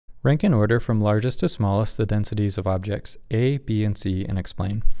Rank in order from largest to smallest the densities of objects A, B, and C and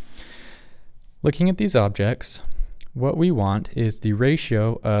explain. Looking at these objects, what we want is the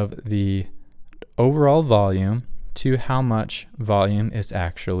ratio of the overall volume to how much volume is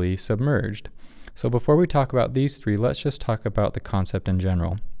actually submerged. So before we talk about these three, let's just talk about the concept in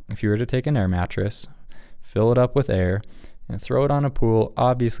general. If you were to take an air mattress, fill it up with air, and throw it on a pool,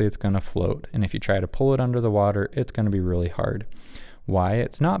 obviously it's going to float. And if you try to pull it under the water, it's going to be really hard. Why?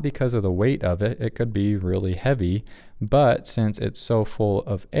 It's not because of the weight of it. It could be really heavy, but since it's so full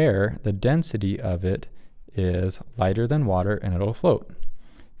of air, the density of it is lighter than water and it'll float.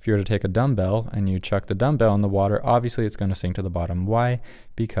 If you were to take a dumbbell and you chuck the dumbbell in the water, obviously it's going to sink to the bottom. Why?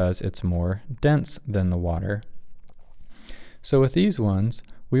 Because it's more dense than the water. So with these ones,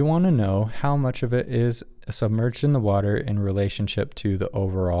 we want to know how much of it is submerged in the water in relationship to the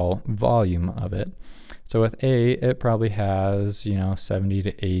overall volume of it. So with A, it probably has, 70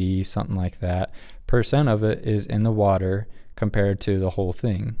 to 80, something like that. Percent of it is in the water compared to the whole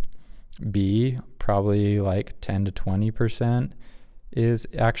thing. B, probably like 10 to 20% is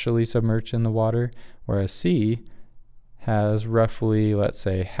actually submerged in the water, whereas C has roughly, let's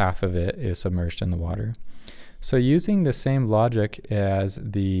say, half of it is submerged in the water. So using the same logic as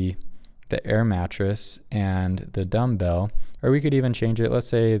the air mattress and the dumbbell, or we could even change it, let's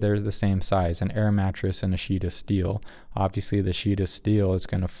say they're the same size, an air mattress and a sheet of steel. Obviously the sheet of steel is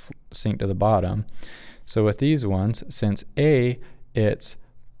going to sink to the bottom. So with these ones, since A, it's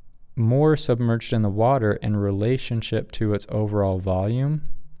more submerged in the water in relationship to its overall volume,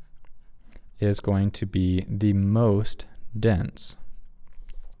 is going to be the most dense.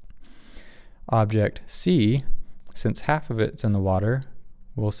 Object C, since half of it's in the water,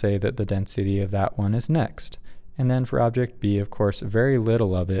 we'll say that the density of that one is next. And then for object B, of course, very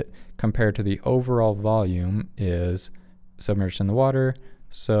little of it compared to the overall volume is submerged in the water,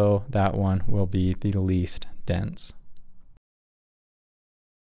 so that one will be the least dense.